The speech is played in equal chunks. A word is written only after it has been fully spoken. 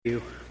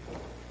You.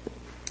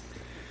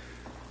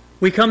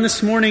 We come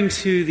this morning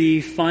to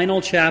the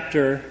final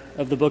chapter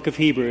of the book of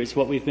Hebrews,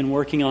 what we've been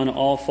working on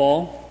all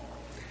fall.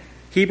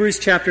 Hebrews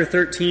chapter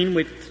 13,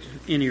 which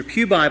in your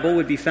pew Bible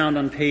would be found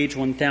on page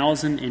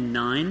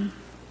 1009.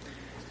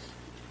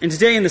 And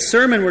today in the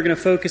sermon we're going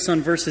to focus on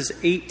verses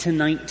 8 to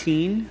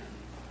 19.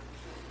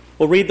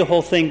 We'll read the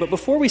whole thing, but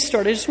before we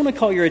start, I just want to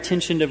call your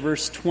attention to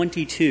verse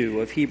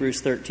 22 of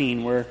Hebrews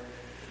 13, where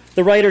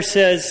the writer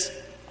says,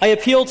 "I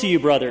appeal to you,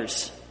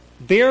 brothers,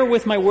 bear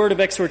with my word of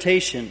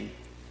exhortation,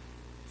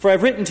 for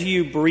I've written to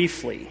you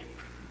briefly."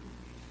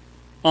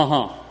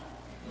 Wouldn't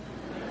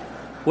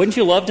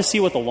you love to see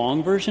what the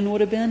long version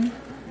would have been?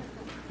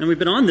 And we've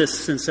been on this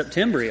since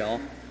September, y'all.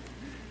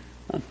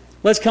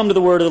 Let's come to the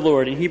word of the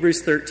Lord in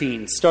Hebrews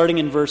 13, starting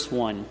in verse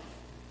 1.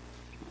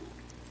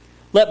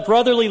 "Let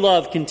brotherly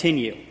love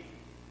continue.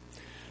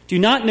 Do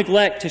not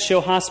neglect to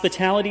show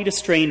hospitality to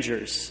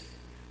strangers,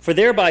 for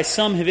thereby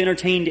some have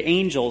entertained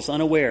angels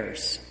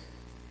unawares.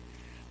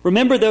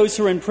 Remember those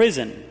who are in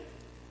prison,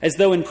 as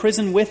though in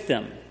prison with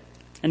them,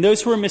 and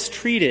those who are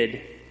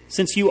mistreated,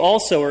 since you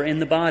also are in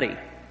the body.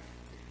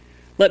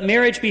 Let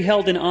marriage be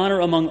held in honor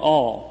among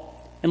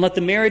all, and let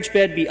the marriage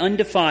bed be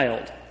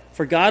undefiled,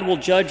 for God will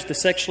judge the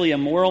sexually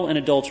immoral and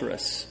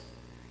adulterous.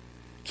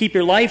 Keep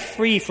your life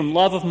free from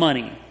love of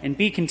money, and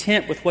be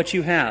content with what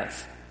you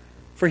have.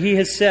 For he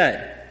has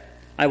said,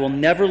 'I will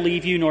never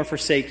leave you nor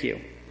forsake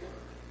you.'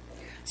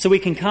 So we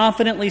can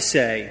confidently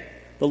say,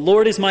 'The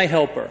Lord is my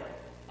helper.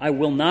 I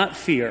will not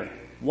fear.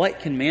 What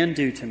can man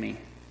do to me?'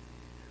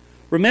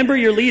 Remember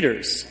your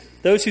leaders,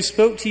 those who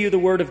spoke to you the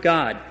word of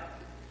God.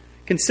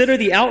 Consider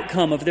the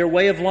outcome of their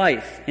way of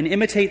life and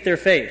imitate their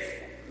faith.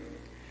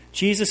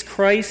 Jesus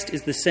Christ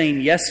is the same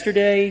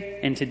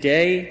yesterday and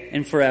today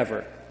and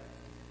forever.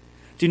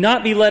 Do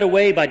not be led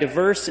away by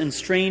diverse and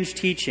strange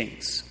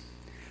teachings,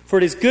 for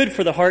it is good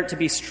for the heart to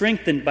be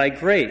strengthened by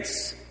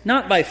grace,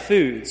 not by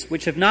foods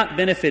which have not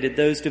benefited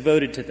those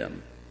devoted to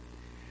them.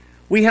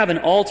 We have an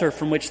altar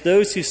from which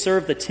those who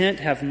serve the tent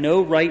have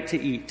no right to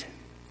eat.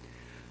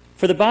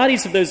 For the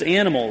bodies of those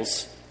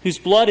animals, whose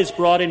blood is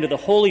brought into the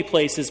holy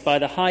places by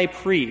the high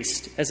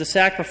priest as a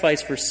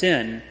sacrifice for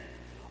sin,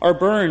 are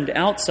burned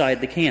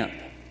outside the camp.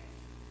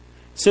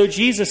 So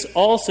Jesus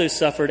also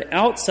suffered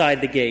outside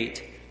the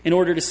gate in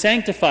order to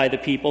sanctify the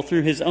people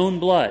through his own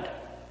blood.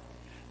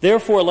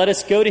 Therefore let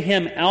us go to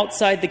him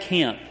outside the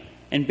camp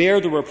and bear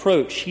the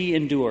reproach he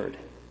endured.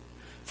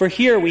 For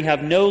here we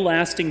have no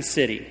lasting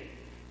city,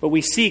 but we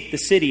seek the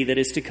city that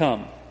is to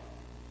come.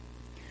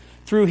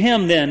 Through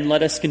him, then,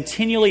 let us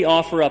continually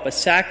offer up a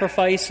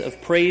sacrifice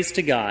of praise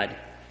to God.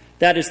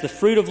 That is the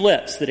fruit of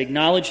lips that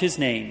acknowledge his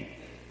name.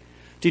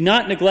 Do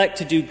not neglect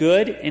to do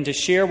good and to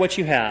share what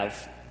you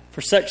have,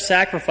 for such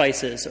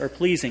sacrifices are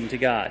pleasing to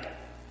God.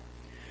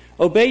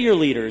 Obey your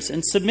leaders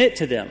and submit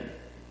to them,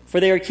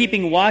 for they are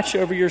keeping watch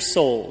over your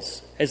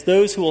souls, as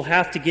those who will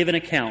have to give an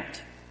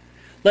account.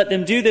 Let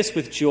them do this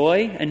with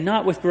joy and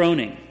not with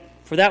groaning,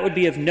 for that would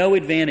be of no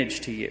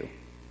advantage to you.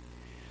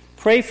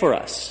 Pray for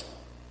us,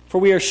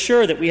 for we are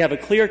sure that we have a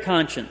clear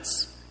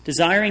conscience,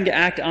 desiring to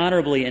act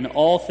honorably in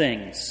all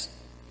things.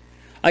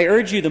 I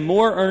urge you the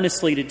more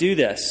earnestly to do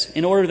this,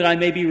 in order that I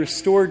may be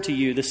restored to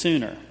you the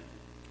sooner.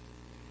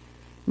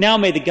 Now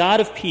may the God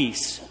of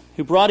peace,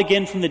 who brought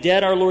again from the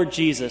dead our Lord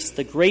Jesus,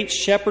 the great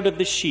shepherd of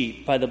the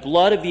sheep, by the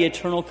blood of the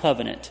eternal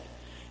covenant,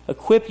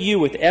 equip you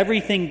with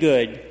everything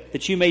good,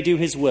 that you may do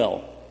his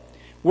will,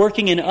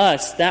 working in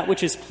us that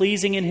which is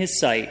pleasing in his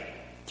sight,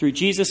 through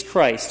Jesus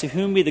Christ, to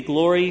whom be the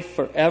glory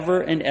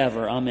forever and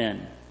ever.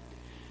 Amen.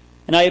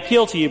 And I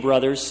appeal to you,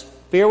 brothers,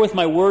 bear with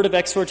my word of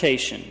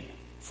exhortation,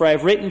 for I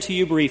have written to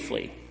you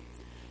briefly.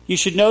 You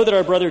should know that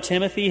our brother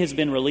Timothy has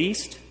been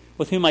released,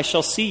 with whom I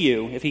shall see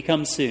you if he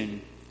comes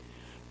soon.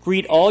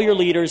 Greet all your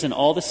leaders and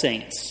all the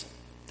saints.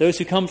 Those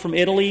who come from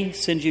Italy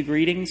send you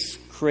greetings.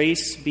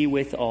 Grace be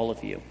with all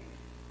of you.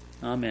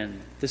 Amen.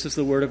 This is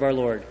the word of our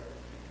Lord.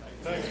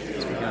 Thanks be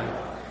to God.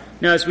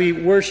 Now, as we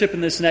worship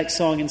in this next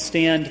song and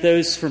stand,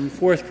 those from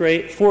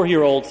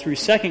 4-year-old through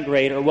 2nd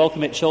grade are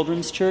welcome at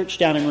Children's Church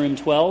down in room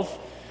 12.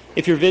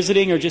 If you're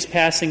visiting or just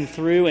passing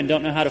through and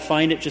don't know how to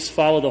find it, just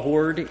follow the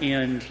horde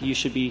and you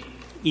should be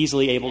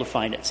easily able to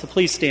find it. So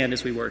please stand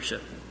as we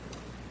worship.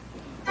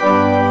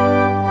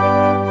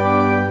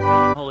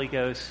 Holy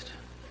Ghost,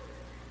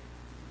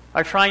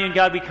 our triune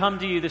God, we come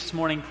to you this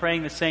morning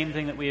praying the same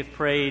thing that we have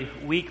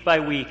prayed week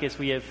by week as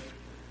we have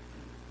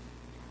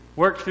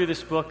worked through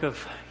this book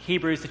of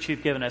Hebrews that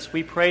you've given us.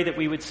 We pray that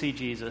we would see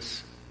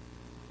Jesus,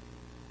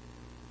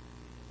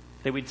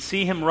 that we'd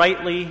see him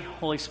rightly.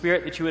 Holy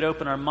Spirit, that you would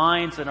open our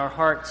minds and our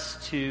hearts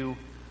to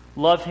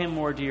love him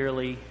more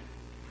dearly,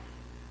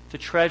 to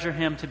treasure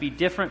him, to be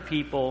different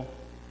people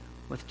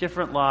with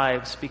different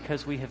lives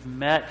because we have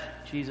met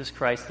Jesus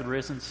Christ, the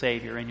risen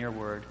Savior, in your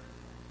word.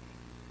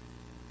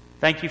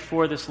 Thank you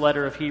for this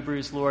letter of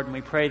Hebrews, Lord, and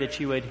we pray that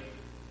you would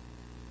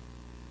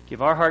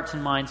give our hearts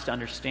and minds to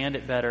understand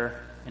it better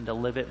and to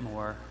live it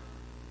more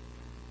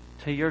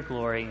to your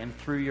glory and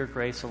through your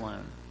grace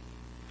alone.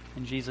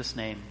 In Jesus'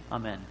 name,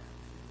 amen.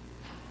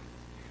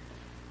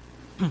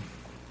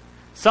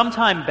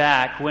 Sometime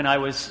back when I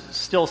was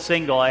still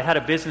single, I had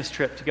a business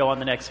trip to go on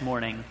the next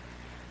morning.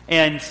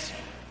 And,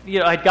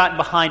 I'd gotten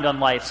behind on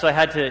life, so I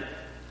had to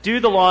do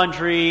the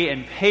laundry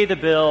and pay the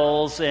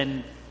bills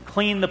and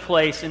clean the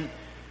place. And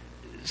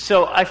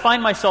so I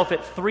find myself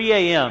at 3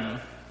 a.m.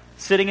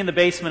 sitting in the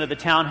basement of the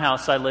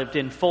townhouse I lived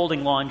in,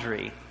 folding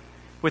laundry,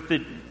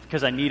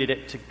 because I needed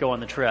it to go on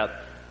the trip,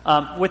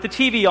 with the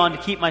TV on to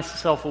keep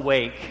myself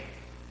awake.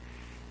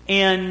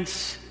 And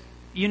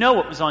you know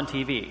what was on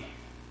TV.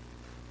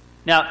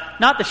 Now,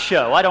 not the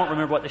show. I don't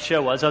remember what the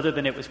show was, other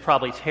than it was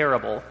probably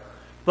terrible.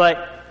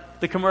 But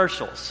the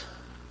commercials.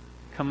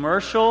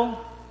 Commercial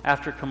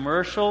after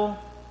commercial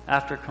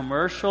after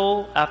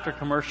commercial after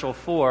commercial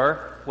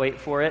for, wait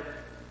for it,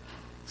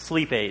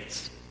 sleep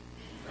aids.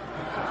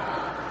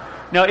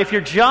 Now, if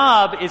your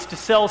job is to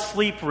sell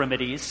sleep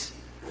remedies,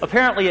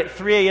 apparently at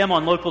 3 a.m.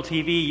 on local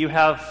TV, you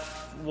have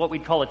what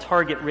we'd call a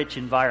target-rich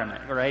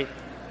environment, right?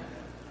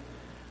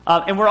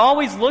 And we're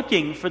always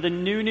looking for the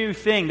new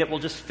thing that will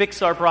just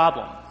fix our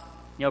problem.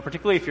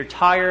 Particularly if you're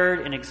tired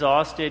and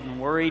exhausted and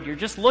worried, you're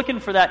just looking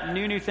for that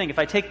new thing. If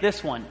I take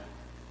this one,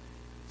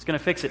 it's going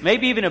to fix it.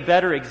 Maybe even a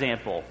better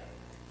example,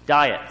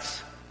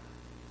 diets.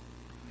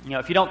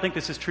 If you don't think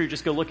this is true,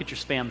 just go look at your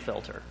spam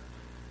filter.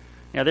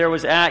 There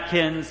was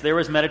Atkins, there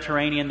was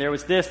Mediterranean, there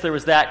was this, there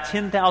was that,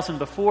 10,000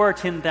 before,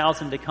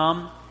 10,000 to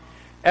come.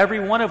 Every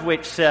one of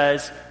which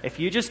says, if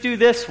you just do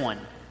this one,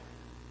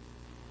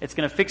 it's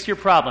going to fix your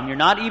problem. You're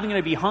not even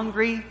going to be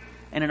hungry,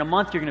 and in a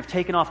month you're going to have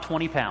taken off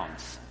 20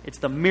 pounds. It's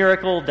the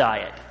miracle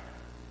diet.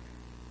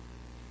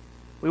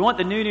 We want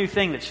the new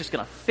thing that's just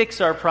going to fix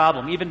our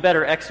problem. Even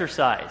better,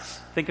 exercise.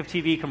 Think of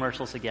TV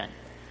commercials again.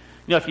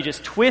 If you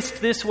just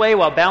twist this way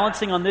while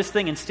balancing on this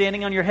thing and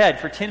standing on your head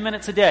for 10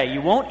 minutes a day,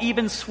 you won't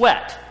even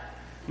sweat.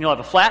 You'll have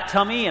a flat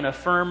tummy and a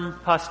firm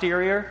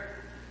posterior.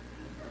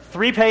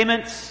 3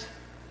 payments,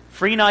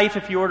 free knife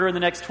if you order in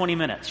the next 20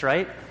 minutes,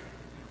 right?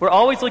 We're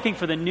always looking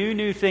for the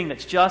new thing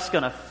that's just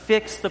going to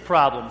fix the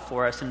problem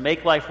for us and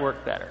make life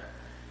work better.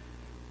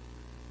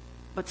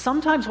 But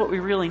sometimes what we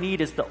really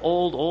need is the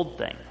old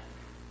thing.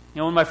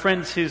 One of my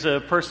friends who's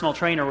a personal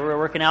trainer, we were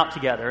working out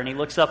together, and he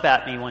looks up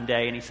at me one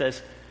day and he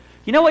says,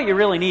 you know what you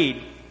really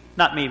need?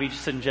 Not me, but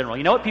just in general.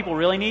 You know what people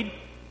really need?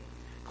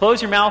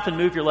 Close your mouth and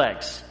move your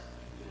legs.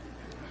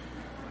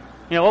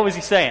 What was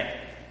he saying?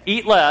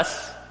 Eat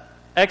less,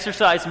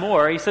 exercise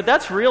more. He said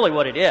that's really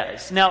what it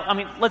is.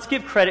 Now, let's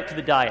give credit to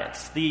the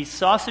diets. The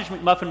sausage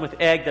McMuffin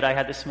with egg that I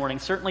had this morning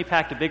certainly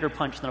packed a bigger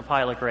punch than a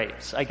pile of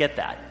grapes. I get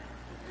that.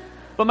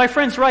 But my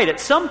friend's right. At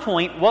some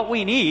point, what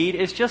we need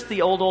is just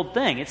the old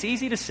thing. It's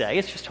easy to say.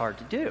 It's just hard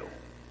to do.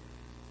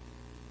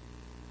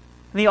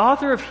 And the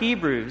author of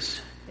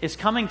Hebrews is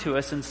coming to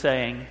us and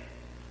saying,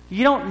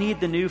 you don't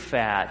need the new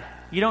fad.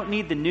 You don't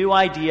need the new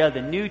idea,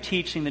 the new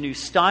teaching, the new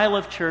style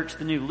of church,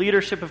 the new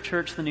leadership of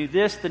church, the new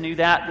this, the new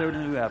that, the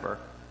new ever.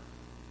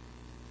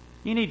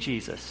 You need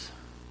Jesus,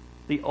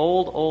 the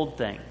old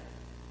thing.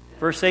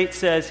 Verse 8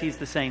 says he's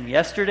the same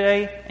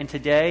yesterday and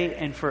today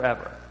and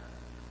forever.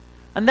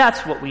 And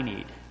that's what we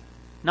need,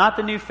 not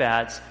the new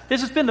fads. This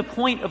has been the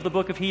point of the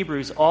book of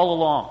Hebrews all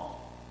along.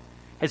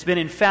 Has been,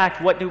 in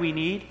fact, what do we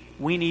need?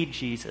 We need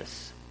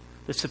Jesus.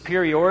 The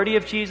superiority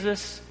of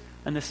Jesus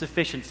and the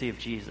sufficiency of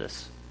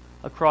Jesus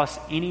across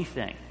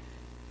anything.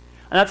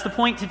 And that's the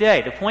point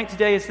today. The point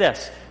today is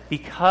this.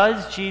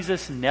 Because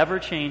Jesus never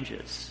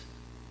changes,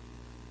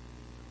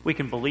 we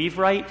can believe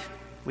right,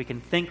 we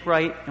can think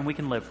right, and we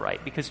can live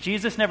right. Because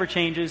Jesus never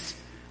changes.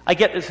 I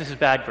get this is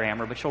bad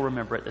grammar, but you'll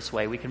remember it this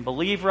way. We can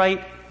believe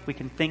right, we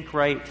can think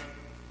right,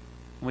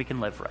 and we can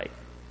live right.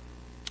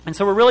 And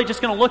so we're really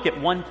just going to look at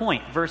one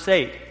point, verse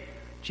 8.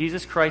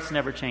 Jesus Christ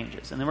never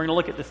changes. And then we're going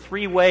to look at the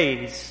 3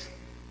 ways,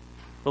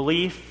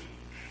 belief,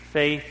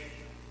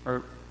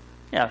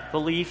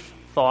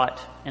 thought,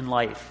 and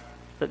life,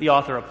 that the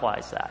author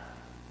applies that.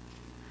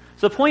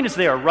 So the point is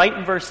there, right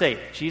in verse 8.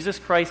 Jesus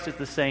Christ is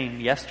the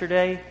same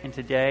yesterday and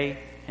today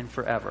and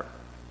forever.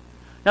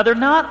 Now, there are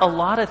not a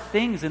lot of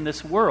things in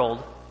this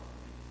world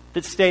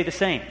that stay the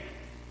same.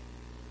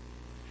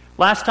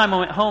 Last time I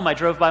went home, I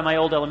drove by my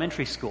old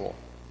elementary school.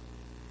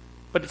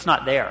 But it's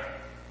not there.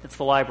 It's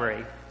the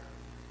library.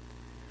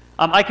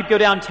 I could go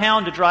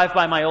downtown to drive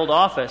by my old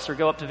office or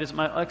go up to visit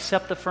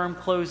except the firm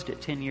closed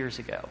it 10 years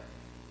ago.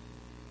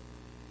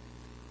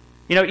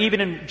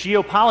 Even in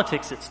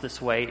geopolitics it's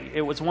this way.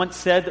 It was once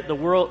said that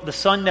the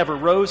sun never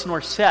rose nor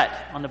set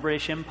on the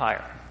British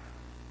Empire.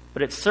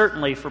 But it's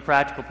certainly, for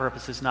practical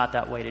purposes, not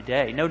that way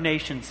today. No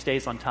nation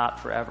stays on top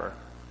forever.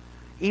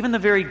 Even the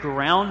very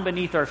ground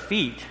beneath our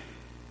feet,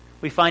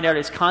 we find out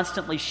is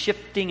constantly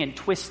shifting and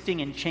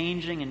twisting and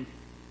changing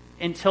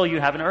until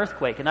you have an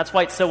earthquake. And that's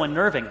why it's so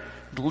unnerving.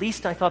 At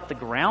least I thought the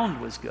ground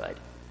was good.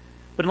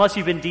 But unless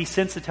you've been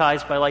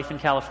desensitized by life in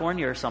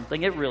California or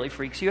something, it really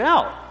freaks you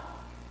out.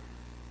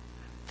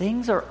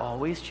 Things are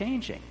always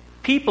changing.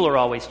 People are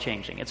always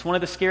changing. It's one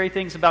of the scary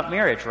things about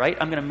marriage, right?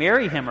 I'm going to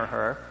marry him or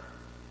her,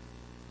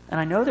 and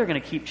I know they're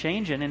going to keep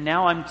changing, and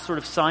now I'm sort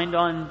of signed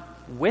on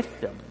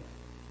with them.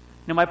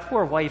 My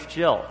poor wife,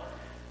 Jill,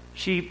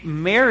 she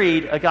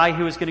married a guy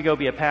who was going to go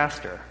be a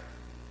pastor.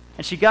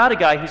 And she got a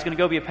guy who's going to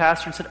go be a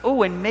pastor and said,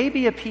 oh, and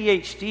maybe a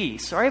PhD.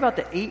 Sorry about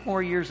the 8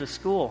 more years of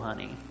school,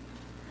 honey.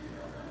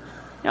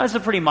 Now, it's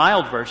a pretty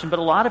mild version, but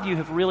a lot of you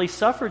have really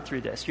suffered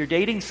through this. You're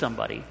dating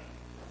somebody,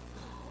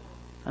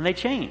 and they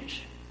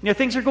change.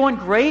 Things are going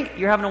great.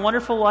 You're having a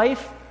wonderful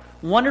life,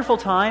 wonderful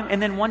time,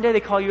 and then one day they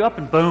call you up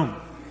and boom.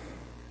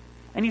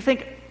 And you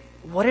think,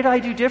 what did I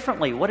do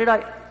differently?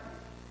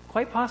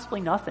 Quite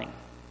possibly nothing.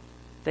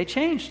 They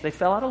changed. They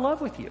fell out of love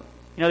with you.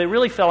 They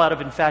really fell out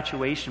of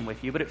infatuation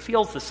with you, but it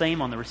feels the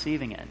same on the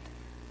receiving end.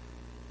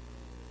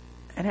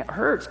 And it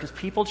hurts because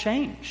people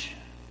change.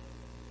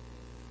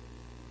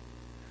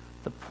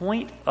 The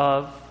point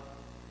of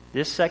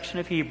this section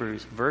of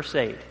Hebrews, verse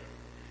 8,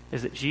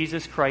 is that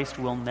Jesus Christ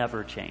will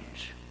never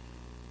change.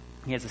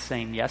 He is the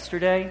same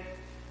yesterday,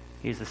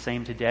 He is the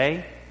same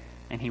today,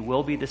 and He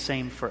will be the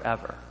same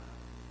forever.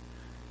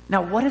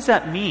 Now, what does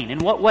that mean? In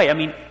what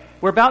way?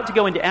 We're about to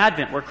go into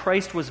Advent, where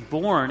Christ was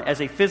born as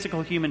a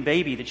physical human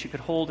baby that you could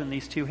hold in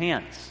these 2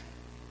 hands.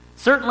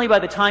 Certainly by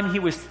the time He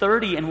was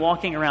 30 and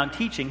walking around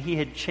teaching, He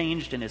had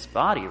changed in His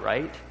body,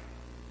 right?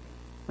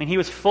 He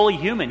was fully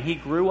human. He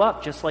grew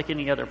up just like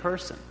any other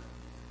person.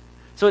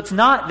 So it's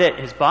not that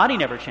His body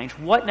never changed.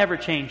 What never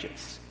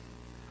changes?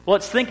 Well,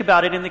 let's think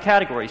about it in the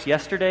categories: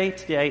 yesterday,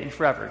 today, and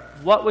forever.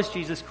 What was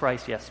Jesus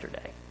Christ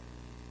yesterday?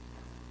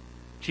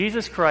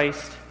 Jesus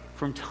Christ,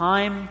 from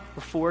time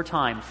before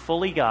time,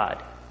 fully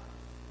God,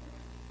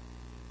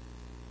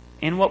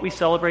 in what we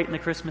celebrate in the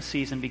Christmas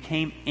season,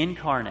 became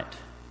incarnate,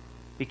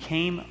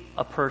 became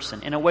a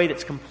person in a way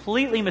that's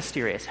completely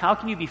mysterious. How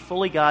can you be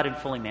fully God and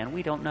fully man?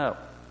 We don't know.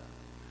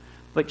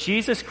 But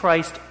Jesus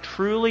Christ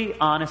truly,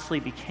 honestly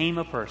became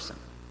a person.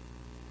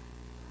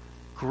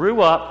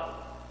 Grew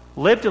up,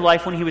 lived a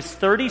life. When He was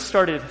 30,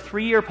 started a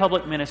 3-year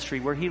public ministry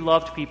where He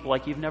loved people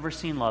like you've never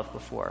seen love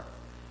before.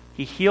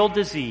 He healed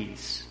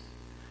disease.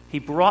 He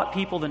brought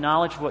people the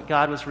knowledge of what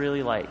God was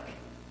really like.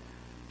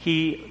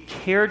 He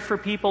cared for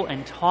people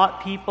and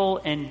taught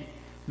people and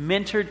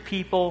mentored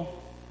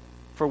people,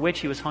 for which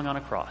He was hung on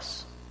a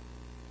cross.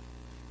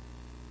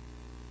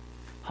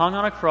 Hung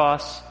on a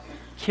cross,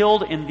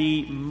 killed in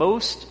the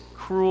most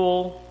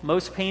cruel,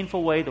 most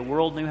painful way the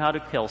world knew how to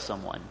kill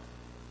someone.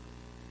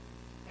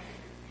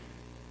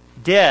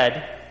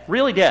 Dead,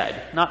 really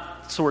dead,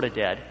 not sort of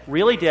dead,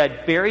 really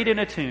dead, buried in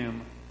a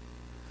tomb.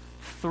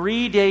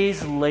 3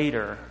 days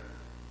later,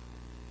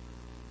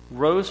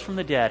 rose from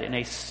the dead in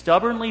a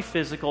stubbornly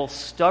physical,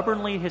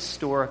 stubbornly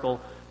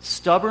historical,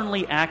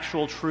 stubbornly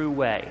actual, true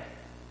way.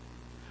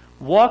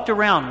 Walked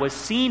around, was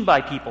seen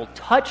by people,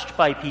 touched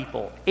by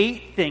people,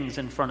 ate things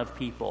in front of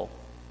people,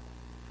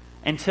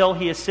 until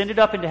He ascended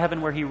up into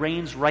heaven, where He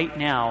reigns right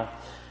now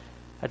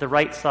at the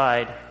right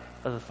side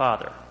of the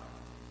Father.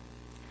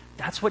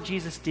 That's what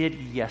Jesus did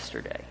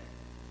yesterday.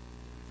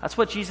 That's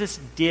what Jesus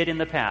did in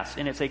the past.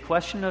 And it's a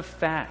question of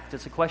fact.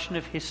 It's a question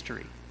of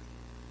history.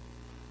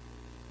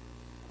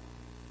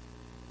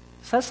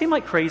 Does that seem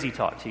like crazy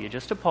talk to you?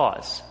 Just to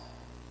pause.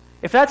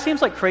 If that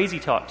seems like crazy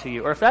talk to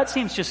you, or if that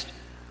seems just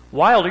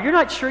wild, or you're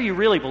not sure you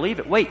really believe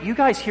it, wait, you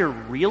guys here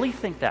really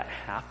think that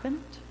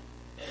happened?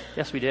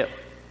 Yes, we do.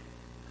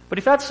 But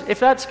if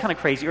that's kind of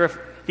crazy, or if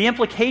the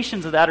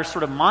implications of that are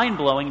sort of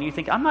mind-blowing, and you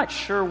think, I'm not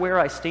sure where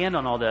I stand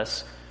on all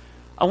this,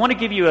 I want to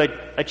give you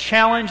a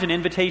challenge, an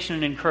invitation,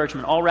 and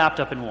encouragement, all wrapped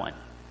up in one.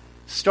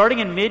 Starting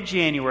in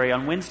mid-January,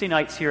 on Wednesday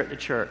nights here at the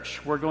church,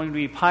 we're going to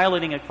be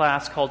piloting a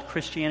class called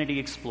Christianity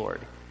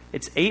Explored.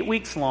 It's 8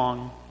 weeks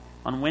long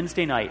on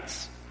Wednesday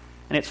nights,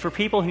 and it's for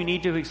people who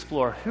need to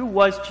explore, who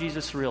was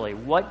Jesus really?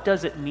 What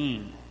does it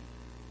mean?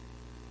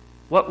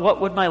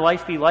 What would my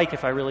life be like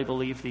if I really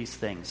believed these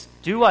things?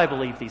 Do I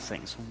believe these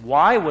things?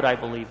 Why would I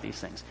believe these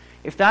things?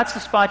 If that's the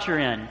spot you're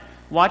in,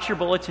 watch your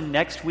bulletin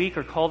next week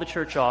or call the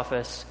church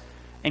office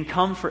and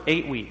come for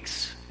 8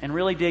 weeks and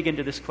really dig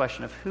into this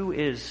question of who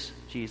is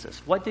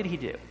Jesus? What did He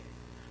do?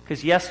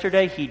 Because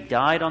yesterday He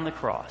died on the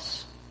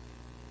cross,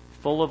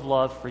 full of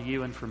love for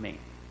you and for me.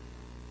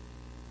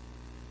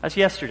 That's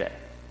yesterday.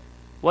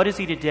 What is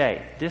He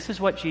today? This is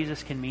what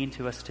Jesus can mean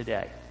to us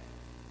today.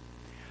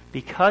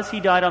 Because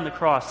He died on the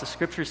cross, the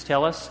Scriptures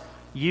tell us,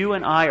 you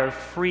and I are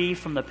free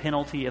from the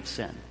penalty of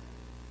sin.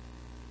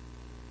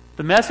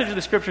 The message of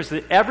the Scriptures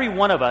is that every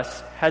one of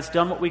us has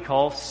done what we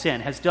call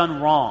sin, has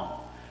done wrong,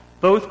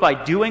 both by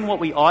doing what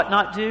we ought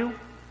not do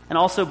and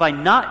also by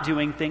not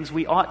doing things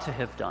we ought to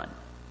have done.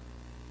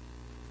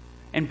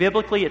 And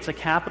biblically, it's a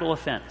capital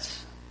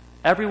offense.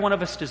 Every one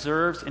of us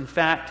deserves, in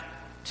fact,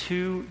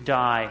 to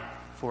die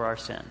for our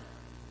sin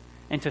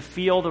and to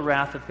feel the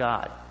wrath of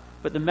God.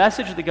 But the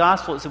message of the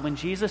gospel is that when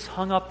Jesus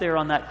hung up there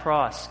on that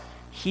cross,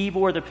 He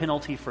bore the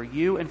penalty for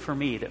you and for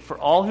me, that for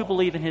all who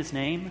believe in His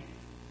name,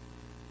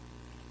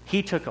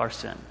 He took our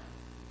sin.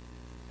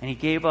 And He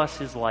gave us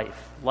His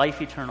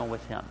life eternal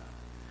with Him.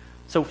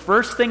 So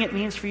first thing it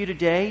means for you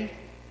today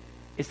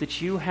is that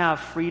you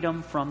have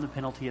freedom from the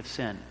penalty of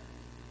sin.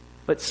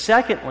 But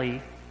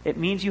secondly, it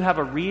means you have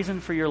a reason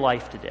for your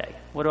life today.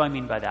 What do I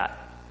mean by that?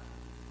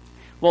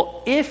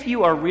 Well, if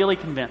you are really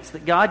convinced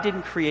that God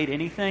didn't create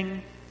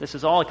anything, this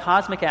is all a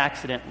cosmic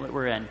accident that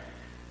we're in,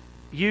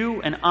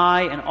 you and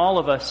I and all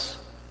of us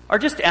are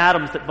just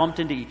atoms that bumped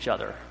into each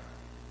other.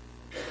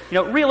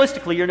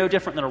 Realistically, you're no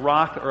different than a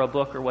rock or a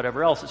book or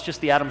whatever else. It's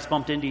just the atoms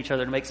bumped into each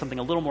other to make something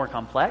a little more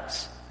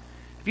complex.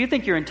 If you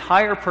think your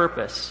entire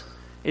purpose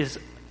is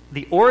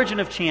the origin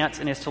of chance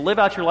and is to live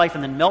out your life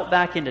and then melt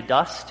back into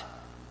dust,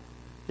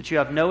 that you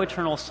have no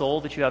eternal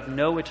soul, that you have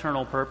no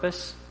eternal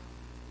purpose,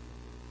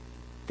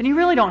 then you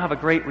really don't have a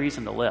great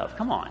reason to live.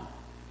 Come on.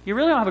 You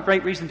really don't have a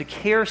great reason to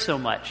care so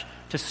much,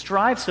 to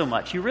strive so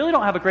much. You really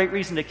don't have a great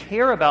reason to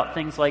care about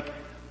things like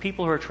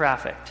people who are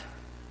trafficked.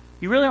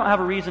 You really don't have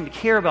a reason to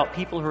care about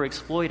people who are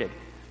exploited,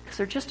 because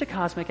they're just a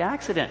cosmic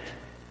accident.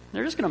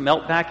 They're just going to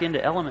melt back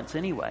into elements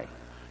anyway.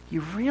 We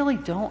really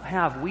don't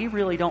have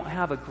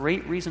a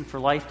great reason for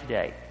life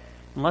today,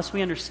 unless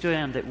we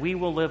understand that we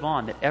will live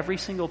on, that every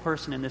single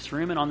person in this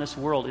room and on this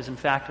world is in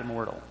fact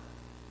immortal.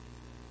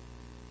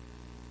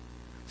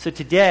 So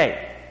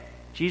today,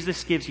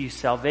 Jesus gives you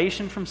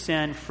salvation from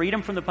sin,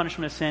 freedom from the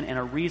punishment of sin, and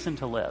a reason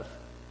to live,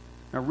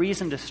 and a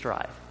reason to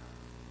strive.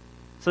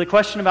 So the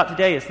question about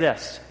today is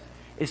this: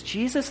 is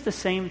Jesus the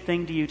same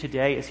thing to you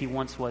today as he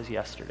once was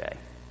yesterday?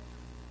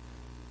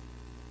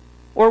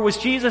 Or was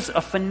Jesus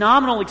a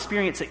phenomenal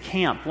experience at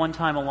camp one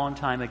time a long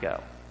time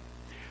ago?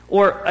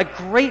 Or a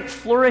great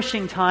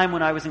flourishing time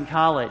when I was in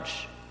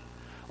college?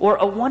 Or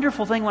a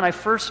wonderful thing when I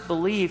first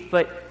believed,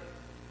 but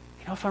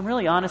if I'm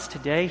really honest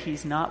today,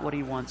 he's not what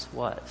he once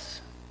was.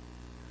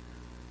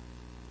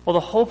 Well, the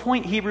whole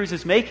point Hebrews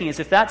is making is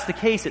if that's the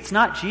case, it's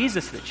not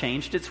Jesus that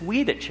changed, it's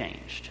we that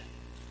changed.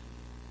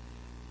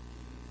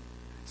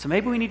 So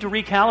maybe we need to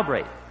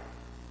recalibrate.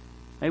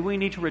 Maybe we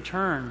need to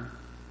return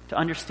to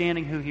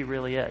understanding who he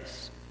really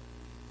is.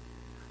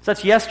 So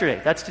that's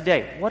yesterday, that's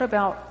today. What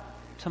about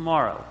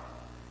tomorrow?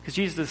 Because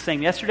Jesus is the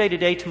same yesterday,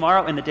 today,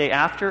 tomorrow, and the day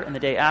after, and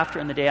the day after,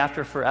 and the day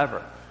after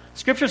forever.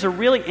 Scriptures are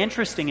really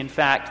interesting, in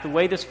fact, the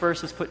way this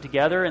verse is put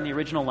together in the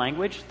original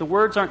language. The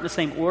words aren't in the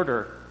same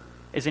order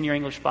as in your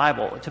English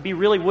Bible. To be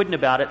really wooden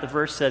about it, the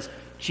verse says,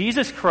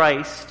 Jesus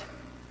Christ,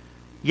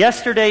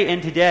 yesterday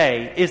and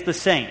today, is the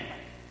same,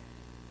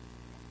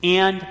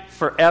 and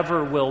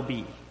forever will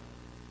be.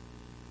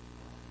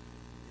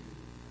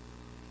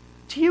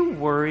 Do you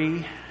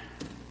worry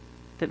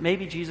that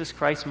maybe Jesus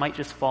Christ might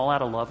just fall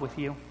out of love with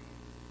you?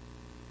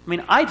 I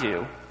mean, I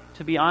do,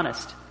 to be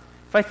honest.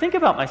 If I think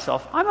about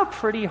myself, I'm a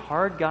pretty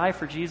hard guy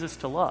for Jesus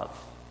to love.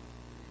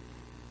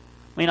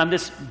 I mean, I'm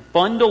this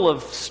bundle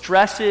of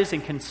stresses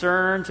and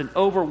concerns and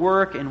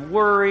overwork and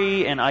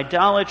worry and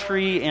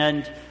idolatry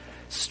and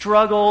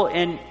struggle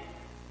and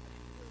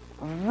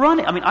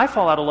running. I mean, I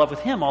fall out of love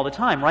with him all the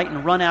time, right?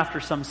 And run after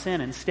some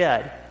sin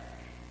instead.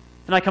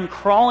 Then I come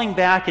crawling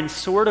back in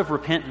sort of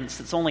repentance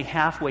that's only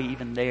halfway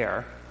even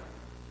there,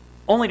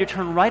 only to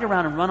turn right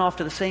around and run off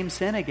to the same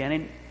sin again.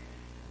 And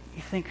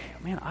you think,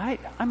 man,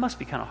 I must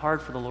be kind of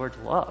hard for the Lord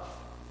to love.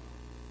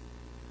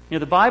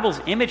 The Bible's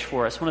image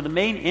for us, one of the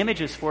main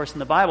images for us in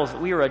the Bible is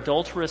that we are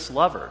adulterous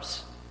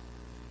lovers.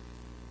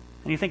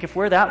 And you think, if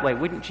we're that way,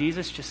 wouldn't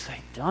Jesus just say,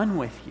 done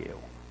with you?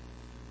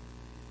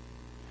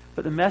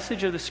 But the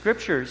message of the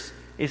Scriptures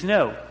is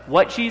no.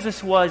 What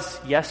Jesus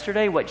was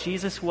yesterday, what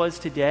Jesus was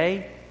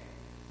today,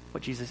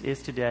 what Jesus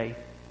is today,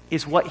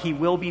 is what he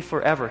will be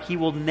forever. He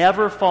will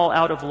never fall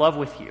out of love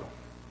with you.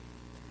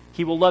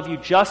 He will love you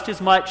just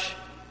as much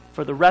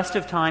for the rest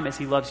of time as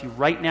he loves you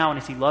right now and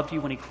as he loved you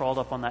when he crawled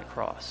up on that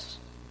cross,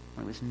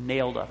 when he was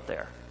nailed up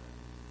there.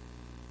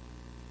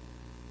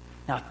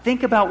 Now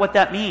think about what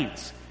that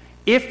means.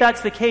 If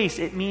that's the case,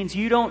 it means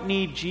you don't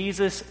need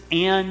Jesus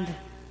and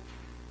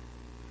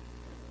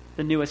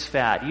the newest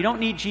fad. You don't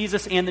need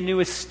Jesus and the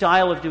newest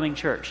style of doing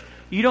church.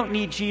 You don't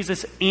need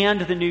Jesus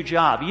and the new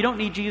job. You don't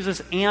need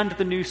Jesus and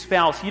the new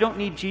spouse. You don't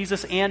need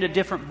Jesus and a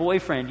different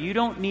boyfriend. You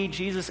don't need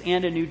Jesus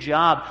and a new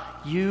job.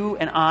 You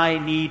and I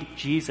need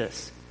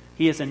Jesus.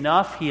 He is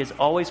enough, he has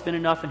always been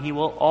enough, and he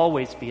will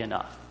always be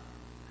enough.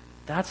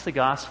 That's the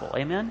gospel.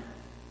 Amen?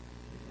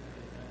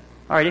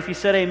 All right, if you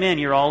said amen,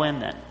 you're all in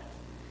then.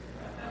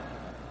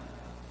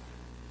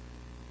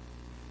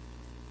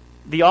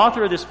 The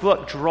author of this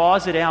book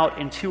draws it out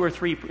in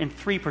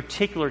three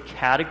particular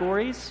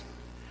categories.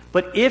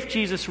 But if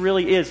Jesus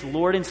really is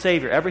Lord and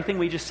Savior, everything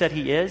we just said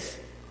he is,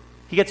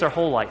 he gets our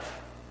whole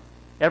life.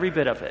 Every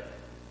bit of it.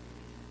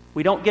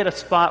 We don't get a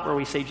spot where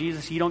we say,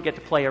 Jesus, you don't get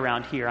to play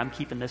around here. I'm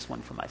keeping this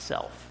one for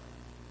myself.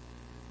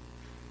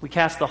 We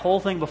cast the whole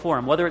thing before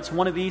him, whether it's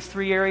one of these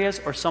three areas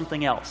or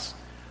something else.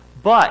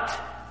 But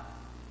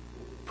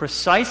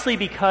precisely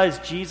because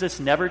Jesus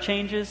never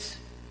changes,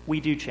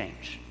 we do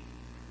change.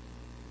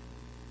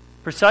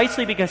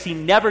 Precisely because he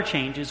never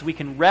changes, we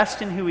can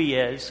rest in who he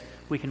is,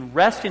 we can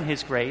rest in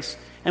his grace,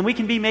 and we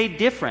can be made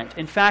different.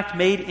 In fact,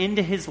 made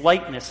into his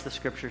likeness, the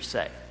Scriptures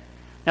say.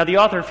 Now, the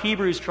author of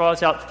Hebrews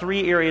draws out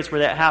three areas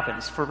where that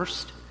happens.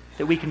 First,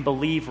 that we can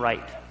believe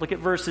right. Look at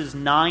verses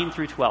 9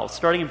 through 12,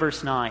 starting in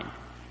verse 9.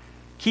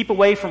 Keep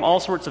away from all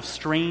sorts of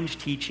strange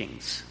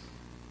teachings.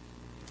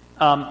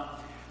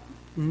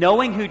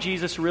 Knowing who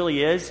Jesus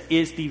really is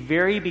the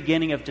very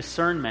beginning of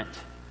discernment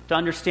to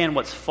understand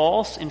what's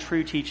false and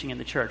true teaching in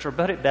the church. Or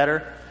put it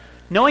better,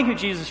 Knowing who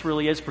Jesus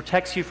really is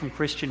protects you from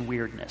Christian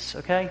weirdness,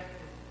 okay?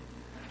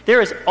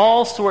 There is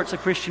all sorts of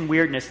Christian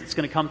weirdness that's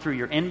going to come through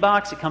your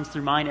inbox. It comes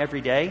through mine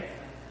every day.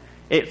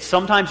 It's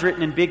sometimes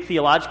written in big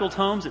theological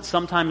tomes. It's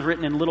sometimes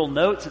written in little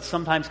notes. It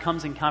sometimes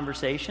comes in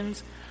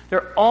conversations.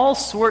 There are all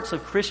sorts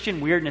of Christian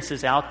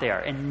weirdnesses out there,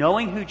 and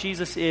knowing who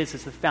Jesus is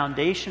the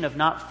foundation of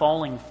not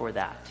falling for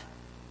that.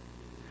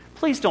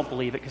 Please don't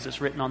believe it because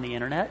it's written on the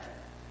internet.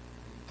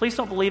 Please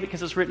don't believe it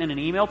because it's written in an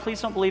email. Please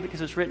don't believe it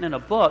because it's written in a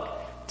book.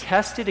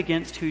 Test it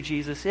against who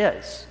Jesus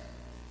is.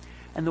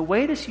 And the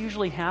way this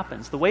usually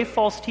happens, the way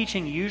false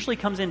teaching usually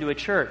comes into a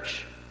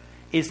church,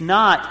 is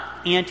not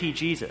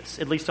anti-Jesus,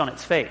 at least on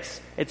its face.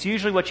 It's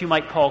usually what you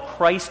might call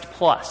Christ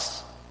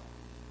plus.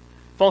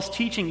 False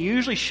teaching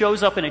usually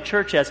shows up in a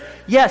church as,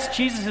 yes,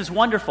 Jesus is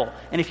wonderful,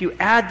 and if you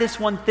add this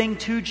one thing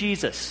to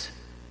Jesus,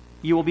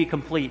 you will be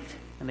complete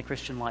in the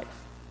Christian life.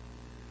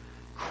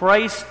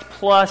 Christ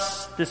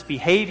plus this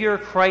behavior,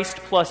 Christ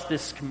plus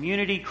this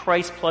community,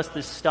 Christ plus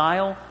this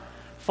style.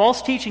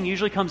 False teaching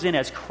usually comes in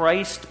as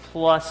Christ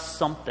plus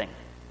something.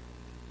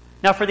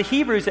 Now, for the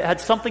Hebrews, it had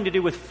something to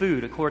do with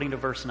food, according to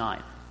verse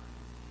 9.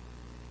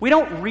 We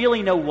don't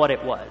really know what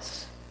it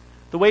was.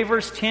 The way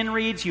verse 10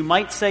 reads, you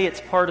might say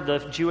it's part of the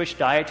Jewish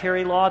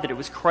dietary law, that it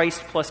was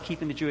Christ plus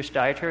keeping the Jewish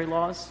dietary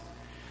laws.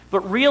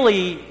 But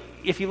really,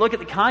 if you look at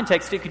the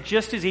context, it could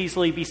just as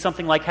easily be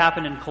something like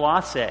happened in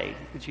Colossae,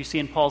 which you see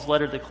in Paul's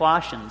letter to the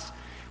Colossians,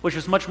 which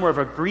was much more of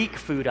a Greek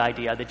food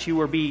idea, that you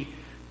would be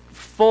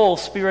full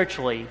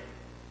spiritually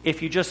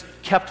if you just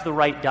kept the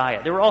right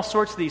diet. There were all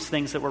sorts of these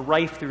things that were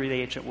rife through the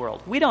ancient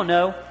world. We don't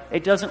know.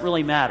 It doesn't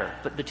really matter.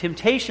 But the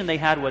temptation they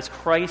had was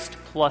Christ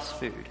plus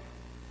food.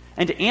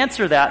 And to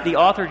answer that, the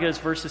author gives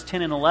verses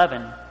 10 and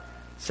 11,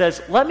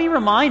 says, let me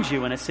remind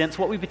you, in a sense,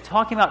 what we've been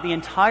talking about the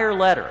entire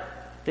letter,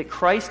 that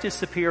Christ is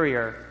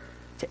superior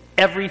to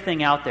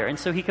everything out there. And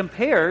so he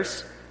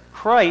compares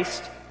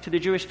Christ to the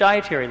Jewish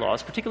dietary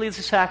laws, particularly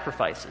the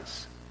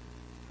sacrifices.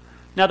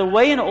 Now, the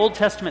way an Old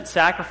Testament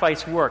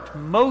sacrifice worked,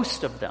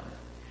 most of them,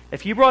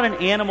 if you brought an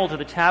animal to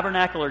the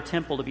tabernacle or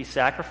temple to be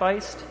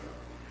sacrificed,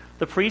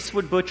 the priest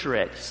would butcher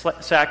it,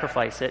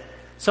 sacrifice it.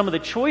 Some of the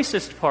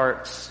choicest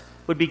parts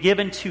would be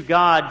given to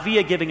God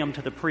via giving them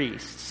to the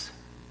priests.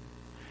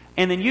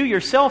 And then you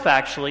yourself,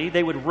 actually,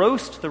 they would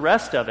roast the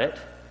rest of it,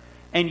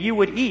 and you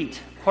would eat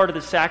part of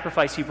the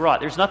sacrifice you brought.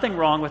 There's nothing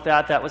wrong with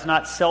that. That was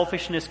not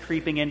selfishness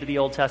creeping into the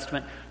Old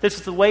Testament. This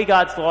is the way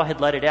God's law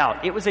had let it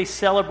out. It was a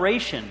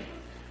celebration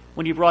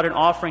when you brought an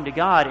offering to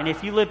God. And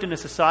if you lived in a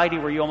society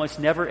where you almost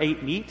never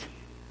ate meat,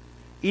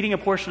 eating a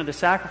portion of the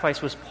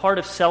sacrifice was part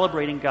of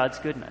celebrating God's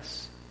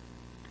goodness.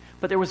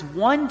 But there was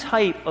one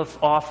type of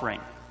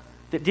offering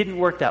that didn't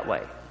work that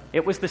way.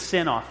 It was the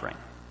sin offering.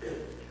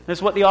 This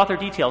is what the author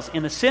details.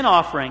 In the sin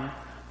offering,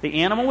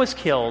 the animal was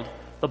killed,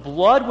 the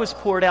blood was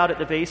poured out at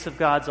the base of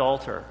God's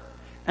altar,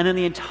 and then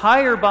the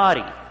entire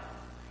body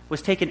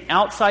was taken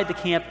outside the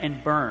camp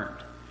and burned,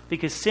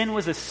 because sin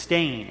was a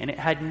stain, and it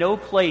had no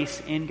place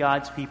in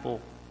God's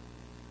people.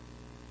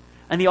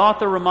 And the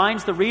author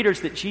reminds the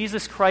readers that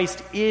Jesus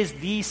Christ is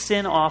the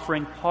sin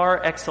offering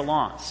par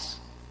excellence.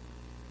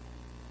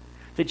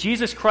 That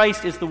Jesus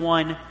Christ is the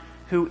one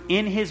who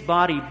in his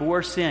body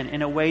bore sin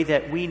in a way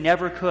that we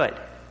never could.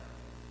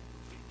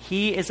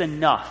 He is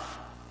enough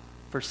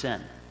for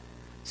sin.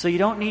 So you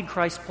don't need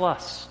Christ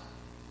plus.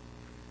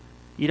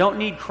 You don't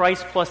need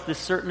Christ plus this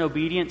certain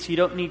obedience. You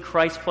don't need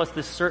Christ plus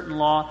this certain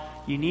law.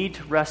 You need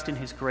to rest in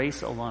his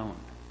grace alone.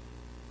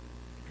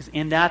 Because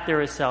in that there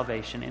is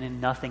salvation, and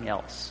in nothing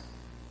else.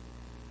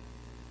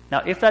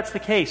 Now, if that's the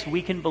case,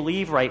 we can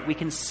believe right. We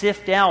can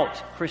sift out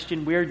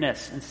Christian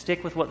weirdness and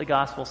stick with what the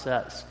gospel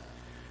says.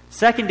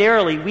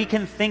 Secondarily, we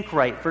can think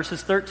right,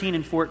 verses 13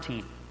 and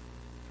 14.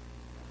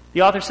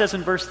 The author says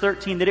in verse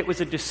 13 that it was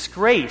a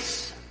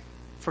disgrace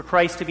for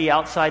Christ to be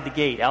outside the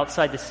gate,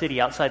 outside the city,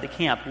 outside the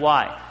camp.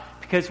 Why?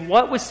 Because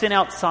what was sin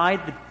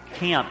outside the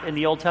camp in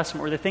the Old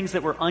Testament were the things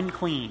that were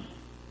unclean,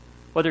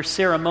 whether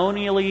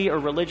ceremonially or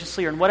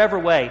religiously or in whatever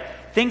way.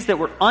 Things that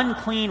were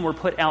unclean were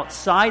put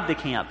outside the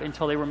camp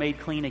until they were made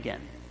clean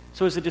again.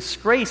 So it was a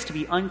disgrace to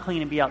be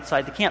unclean and be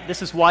outside the camp.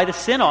 This is why the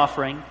sin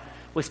offering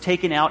was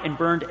taken out and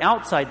burned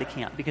outside the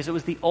camp, because it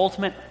was the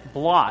ultimate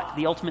blot,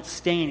 the ultimate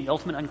stain, the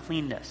ultimate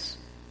uncleanness.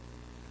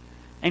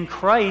 And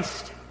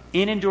Christ,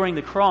 in enduring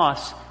the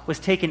cross, was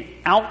taken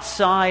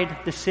outside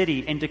the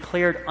city and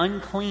declared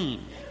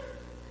unclean,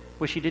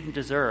 which he didn't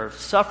deserve,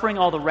 suffering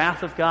all the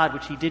wrath of God,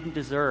 which he didn't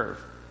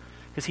deserve,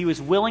 because he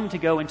was willing to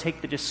go and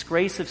take the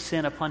disgrace of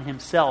sin upon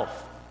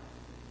himself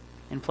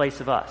in place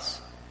of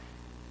us.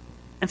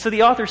 And so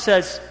the author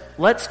says,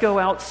 let's go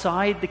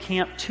outside the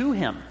camp to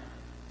him,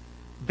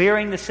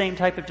 bearing the same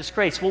type of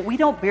disgrace. Well, we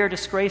don't bear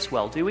disgrace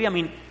well, do we? I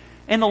mean,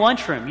 in the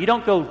lunchroom, you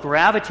don't go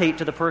gravitate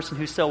to the person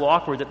who's so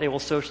awkward that they will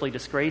socially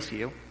disgrace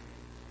you.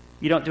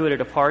 You don't do it at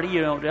a party,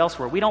 you don't do it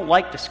elsewhere. We don't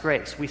like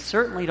disgrace. We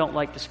certainly don't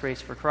like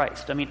disgrace for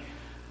Christ. I mean,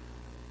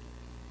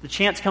 the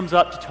chance comes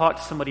up to talk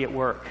to somebody at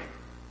work,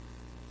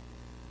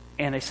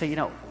 and they say,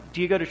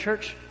 do you go to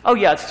church? Oh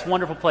yeah, it's a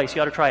wonderful place.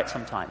 You ought to try it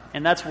sometime.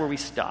 And that's where we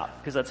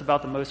stop, because that's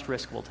about the most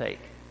risk we'll take.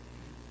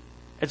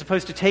 as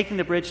opposed to taking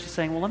the bridge to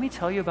saying, well, let me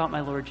tell you about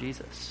my Lord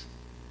Jesus.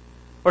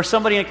 Or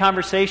somebody in a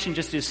conversation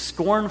just is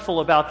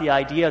scornful about the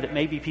idea that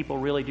maybe people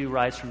really do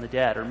rise from the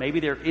dead, or maybe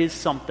there is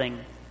something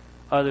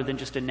other than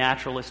just a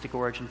naturalistic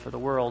origin for the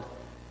world.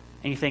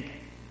 And you think,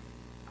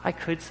 I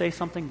could say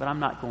something, but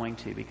I'm not going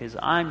to because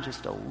I'm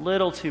just a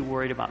little too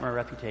worried about my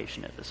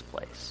reputation at this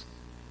place.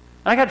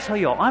 And I got to tell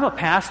you all, I'm a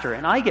pastor,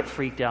 and I get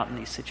freaked out in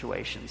these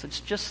situations. It's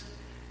just,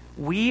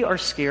 we are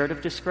scared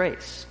of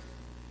disgrace.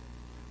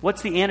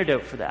 What's the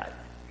antidote for that?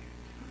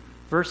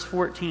 Verse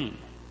 14.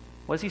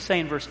 What does he say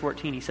in verse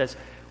 14? He says,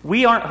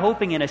 we aren't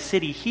hoping in a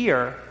city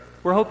here,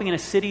 we're hoping in a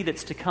city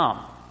that's to come.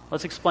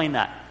 Let's explain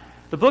that.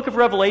 The book of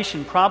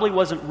Revelation probably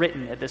wasn't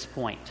written at this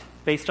point,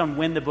 based on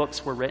when the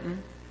books were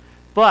written.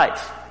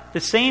 But the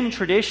same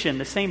tradition,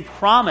 the same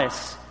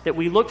promise that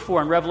we look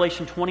for in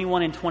Revelation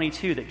 21 and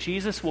 22, that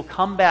Jesus will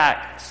come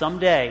back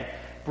someday,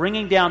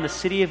 bringing down the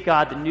city of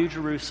God, the New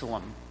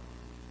Jerusalem.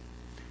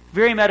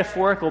 Very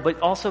metaphorical, but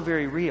also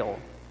very real,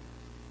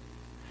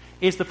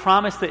 is the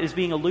promise that is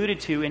being alluded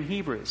to in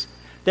Hebrews.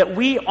 That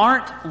we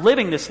aren't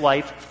living this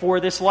life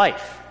for this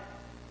life.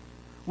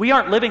 We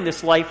aren't living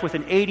this life with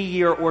an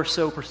 80-year or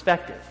so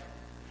perspective.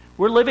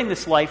 We're living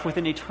this life with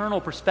an eternal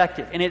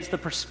perspective, and it's the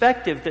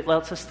perspective that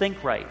lets us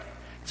think right.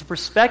 It's a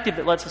perspective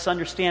that lets us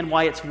understand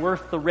why it's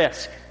worth the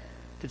risk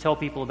to tell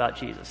people about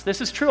Jesus. This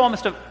is true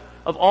almost of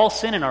all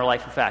sin in our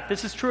life, in fact.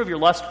 This is true of your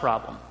lust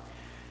problem.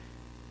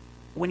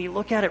 When you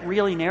look at it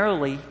really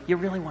narrowly, you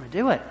really want to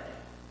do it,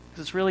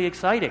 because it's really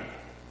exciting.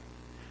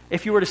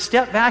 If you were to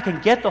step back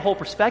and get the whole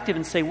perspective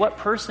and say, what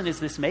person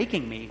is this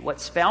making me? What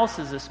spouse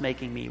is this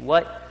making me?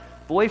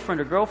 What boyfriend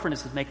or girlfriend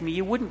is this making me?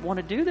 You wouldn't want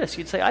to do this.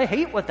 You'd say, I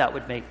hate what that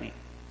would make me.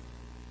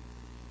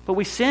 But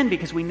we sin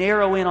because we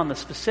narrow in on the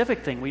specific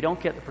thing. We don't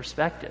get the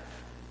perspective.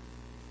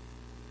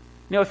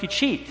 You know, if you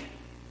cheat,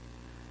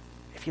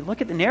 if you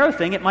look at the narrow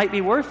thing, it might be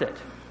worth it.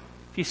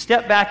 If you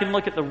step back and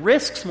look at the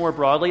risks more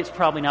broadly, it's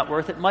probably not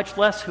worth it, much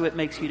less who it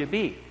makes you to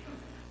be.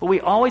 But we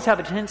always have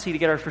a tendency to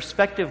get our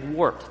perspective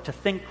warped, to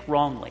think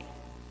wrongly.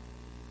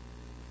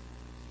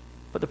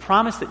 But the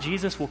promise that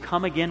Jesus will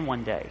come again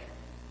one day,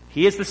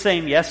 he is the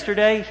same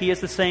yesterday, he is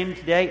the same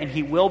today, and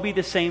he will be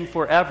the same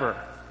forever,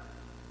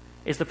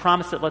 is the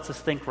promise that lets us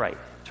think right,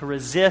 to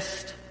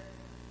resist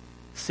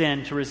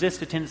sin, to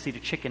resist a tendency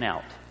to chicken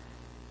out.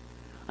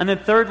 And then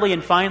thirdly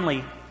and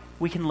finally,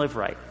 we can live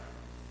right.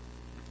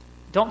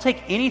 Don't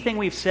take anything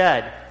we've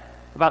said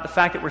about the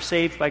fact that we're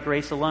saved by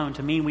grace alone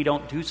to mean we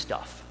don't do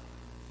stuff.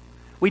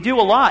 We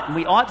do a lot, and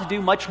we ought to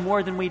do much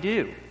more than we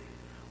do.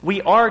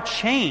 We are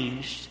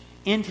changed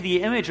into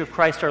the image of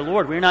Christ our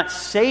Lord. We're not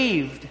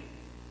saved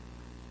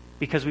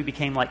because we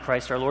became like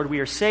Christ our Lord.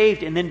 We are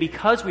saved, and then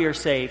because we are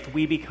saved,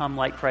 we become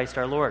like Christ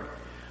our Lord.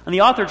 And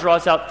the author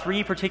draws out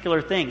three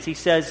particular things. He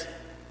says,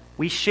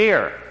 we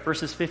share,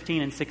 verses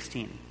 15 and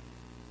 16.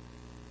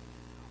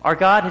 Our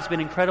God has been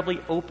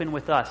incredibly open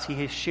with us. He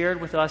has shared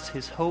with us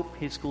his hope,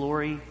 his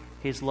glory,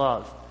 his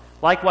love.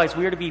 Likewise,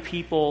 we are to be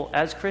people,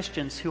 as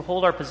Christians, who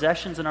hold our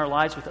possessions in our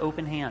lives with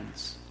open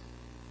hands,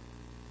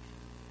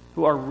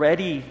 who are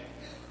ready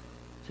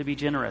to be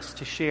generous,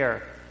 to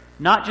share,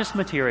 not just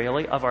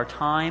materially, of our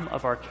time,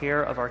 of our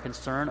care, of our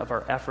concern, of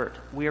our effort.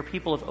 We are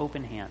people of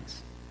open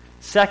hands.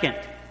 Second,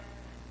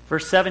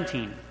 verse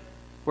 17,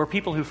 we're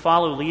people who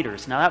follow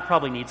leaders. Now, that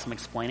probably needs some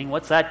explaining.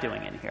 What's that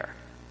doing in here?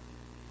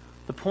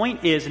 The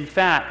point is, in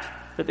fact,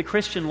 that the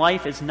Christian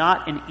life is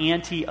not an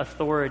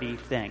anti-authority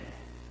thing.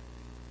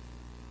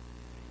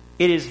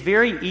 It is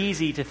very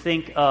easy to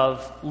think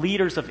of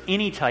leaders of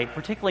any type,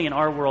 particularly in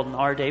our world in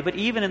our day, but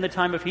even in the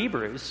time of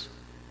Hebrews,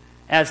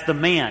 as the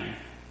man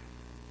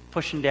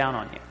pushing down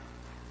on you.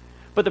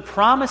 But the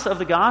promise of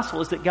the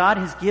gospel is that God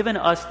has given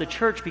us the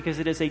church because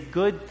it is a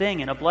good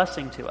thing and a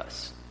blessing to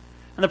us.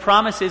 And the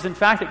promise is, in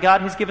fact, that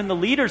God has given the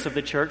leaders of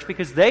the church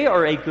because they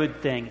are a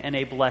good thing and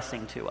a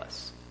blessing to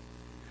us.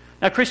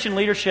 Now, Christian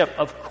leadership,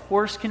 of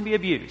course, can be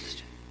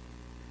abused.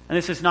 And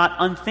this is not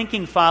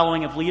unthinking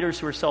following of leaders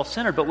who are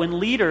self-centered, but when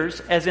leaders,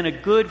 as in a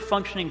good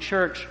functioning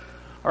church,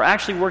 are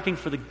actually working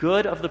for the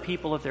good of the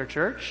people of their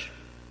church,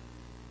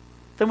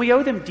 then we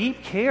owe them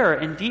deep care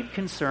and deep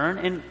concern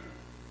and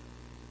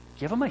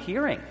give them a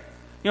hearing.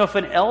 You know, if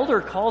an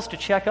elder calls to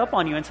check up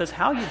on you and says,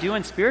 how are you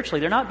doing spiritually?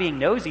 They're not being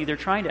nosy, they're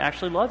trying to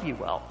actually love you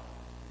well.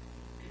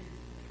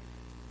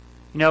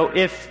 You know,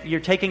 if you're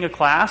taking a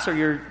class or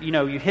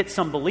you hit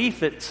some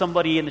belief that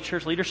somebody in the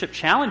church leadership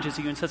challenges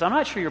you and says, I'm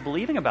not sure you're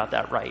believing about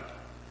that right.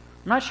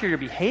 I'm not sure you're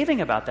behaving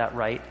about that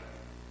right.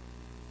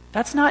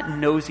 That's not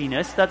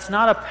nosiness. That's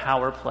not a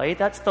power play.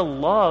 That's the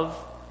love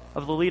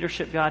of the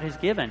leadership God has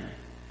given.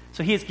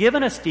 So he has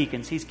given us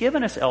deacons. He's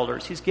given us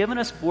elders. He's given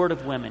us board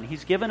of women.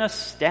 He's given us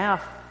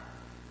staff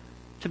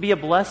to be a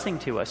blessing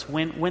to us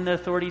when the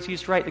authority is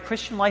used right. The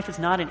Christian life is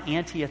not an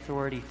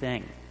anti-authority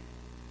thing.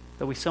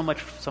 Though we so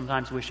much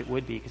sometimes wish it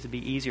would be, because it'd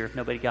be easier if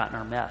nobody got in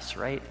our mess,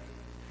 right?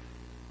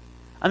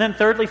 And then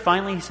thirdly,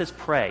 finally, he says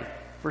pray,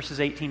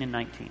 verses 18 and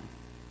 19.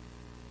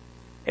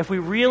 If we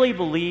really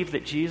believe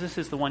that Jesus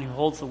is the one who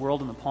holds the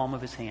world in the palm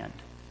of his hand,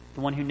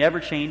 the one who never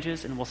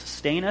changes and will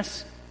sustain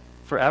us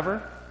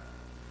forever,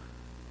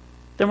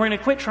 then we're going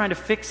to quit trying to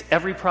fix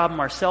every problem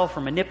ourselves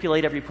or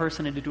manipulate every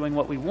person into doing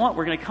what we want.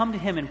 We're going to come to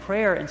him in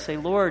prayer and say,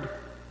 Lord,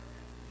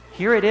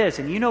 here it is,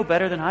 and you know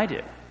better than I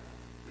do.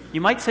 You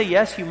might say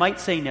yes, you might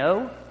say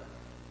no,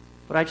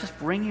 but I just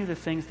bring you the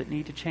things that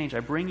need to change.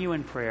 I bring you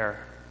in prayer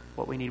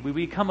what we need. We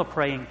become a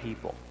praying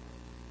people.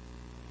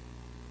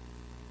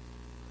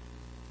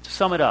 To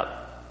sum it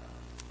up,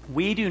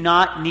 we do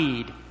not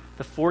need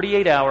the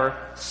 48-hour,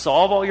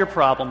 solve all your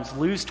problems,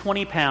 lose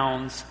 20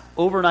 pounds,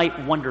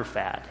 overnight wonder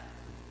fad.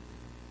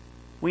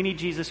 We need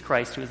Jesus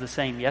Christ, who is the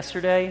same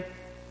yesterday,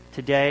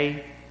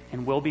 today,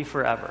 and will be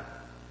forever.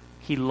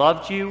 He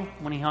loved you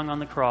when he hung on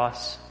the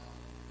cross.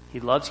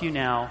 He loves you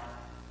now,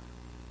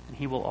 and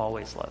he will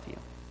always love you.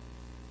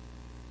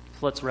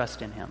 So let's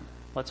rest in him.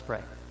 Let's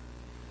pray.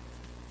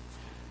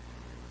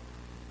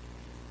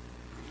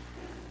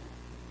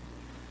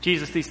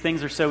 Jesus, these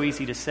things are so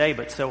easy to say,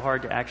 but so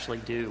hard to actually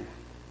do.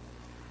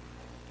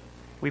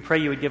 We pray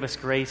you would give us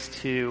grace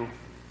to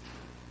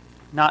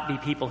not be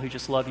people who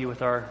just love you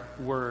with our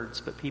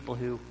words, but people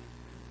who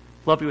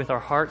love you with our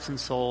hearts and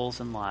souls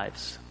and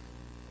lives.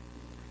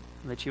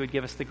 And that you would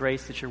give us the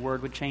grace that your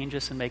word would change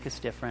us and make us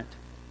different.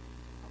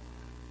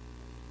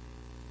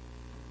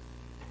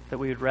 That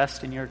we would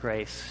rest in your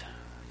grace,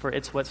 for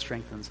it's what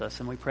strengthens us.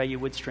 And we pray you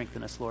would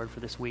strengthen us, Lord, for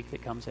this week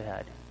that comes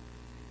ahead.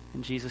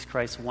 In Jesus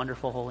Christ's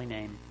wonderful holy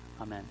name,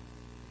 amen.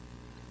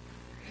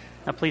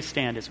 Now please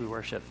stand as we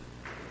worship.